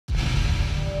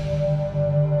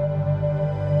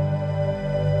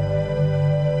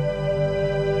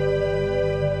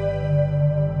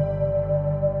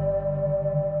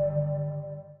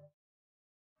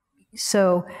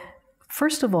So,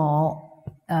 first of all,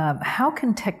 how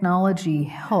can technology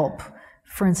help,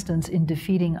 for instance, in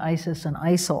defeating ISIS and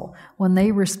ISIL, when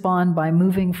they respond by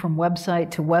moving from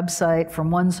website to website, from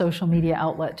one social media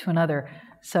outlet to another?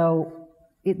 So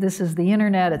this is the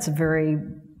internet. It's a very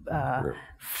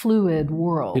fluid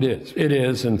world. It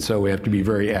is, and so we have to be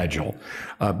very agile.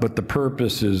 But the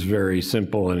purpose is very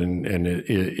simple, and it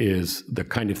is the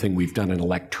kind of thing we've done in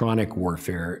electronic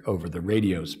warfare over the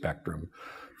radio spectrum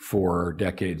for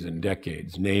decades and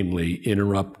decades, namely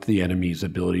interrupt the enemy's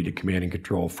ability to command and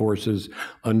control forces,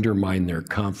 undermine their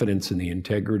confidence in the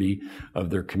integrity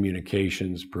of their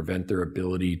communications, prevent their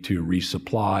ability to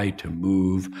resupply, to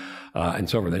move, and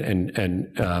so forth.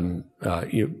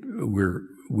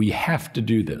 We have to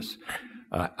do this.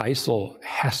 ISIL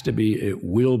has to be, it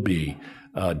will be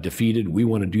defeated. We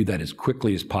want to do that as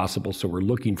quickly as possible, so we're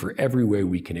looking for every way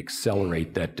we can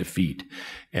accelerate that defeat.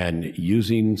 And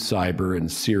using cyber in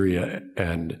Syria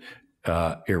and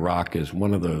Iraq is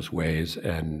one of those ways,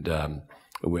 and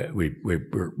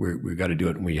we've got to do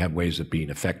it, and we have ways of being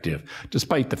effective,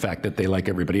 despite the fact that they, like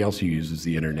everybody else who uses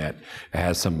the internet,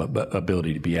 has some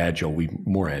ability to be agile,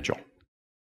 more agile.